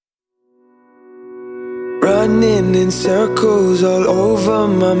running in circles all over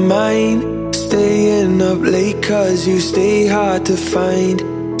my mind. Staying up late cause you stay hard to find.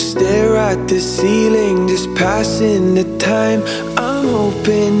 Stare at the ceiling, just passing the time. I'm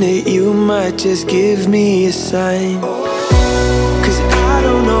hoping that you might just give me a sign. Cause I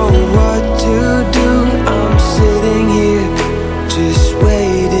don't know what to do. I'm sitting here just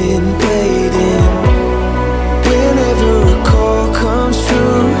waiting, waiting. Whenever a call comes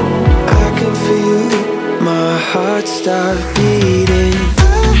through, I can feel my heart start beating.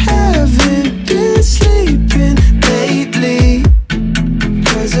 I haven't been sleeping lately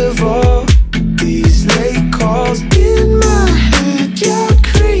cause of all these late calls in my head. You're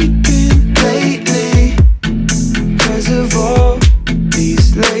creeping lately cause of all these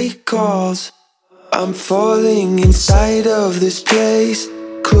late calls. I'm falling inside of this place,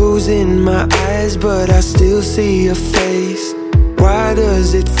 closing my eyes but I still see your face. Why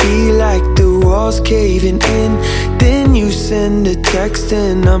does it feel like the walls caving in? Then you send a text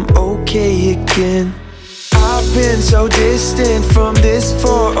and I'm okay again. I've been so distant from this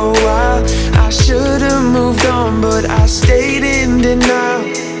for a while. I should've moved on but I stayed in denial.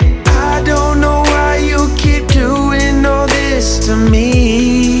 I don't know why you keep doing all this to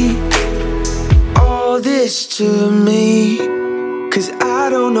me, all this to me. Cause I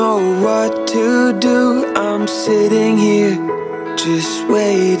don't know what to do. I'm sitting here just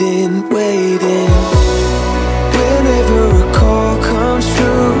waiting, waiting. Whenever a call comes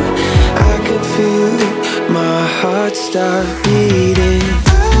through, I can feel my heart start beating.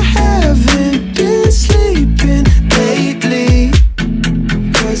 I haven't been sleeping lately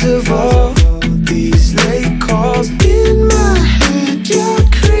cause of all these late calls in my head. You're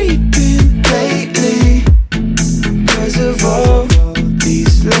creeping lately cause of all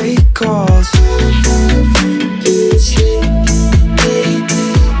these late calls.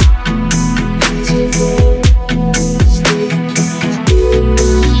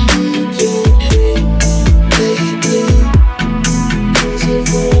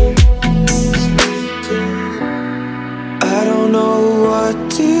 I don't know what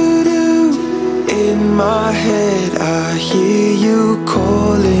to do. In my head I hear you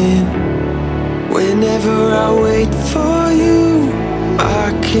calling. Whenever I wait for you, I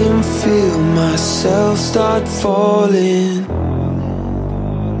can feel myself start falling.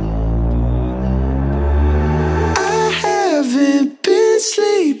 I haven't been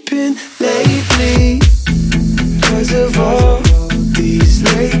sleeping lately cause of all these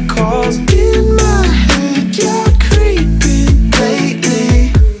late calls in my head. You're creeping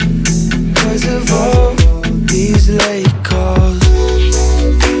lately cause of all these late calls.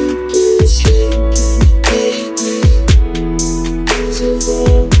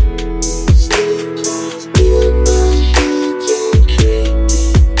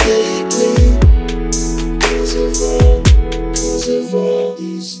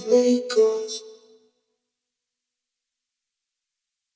 These late calls.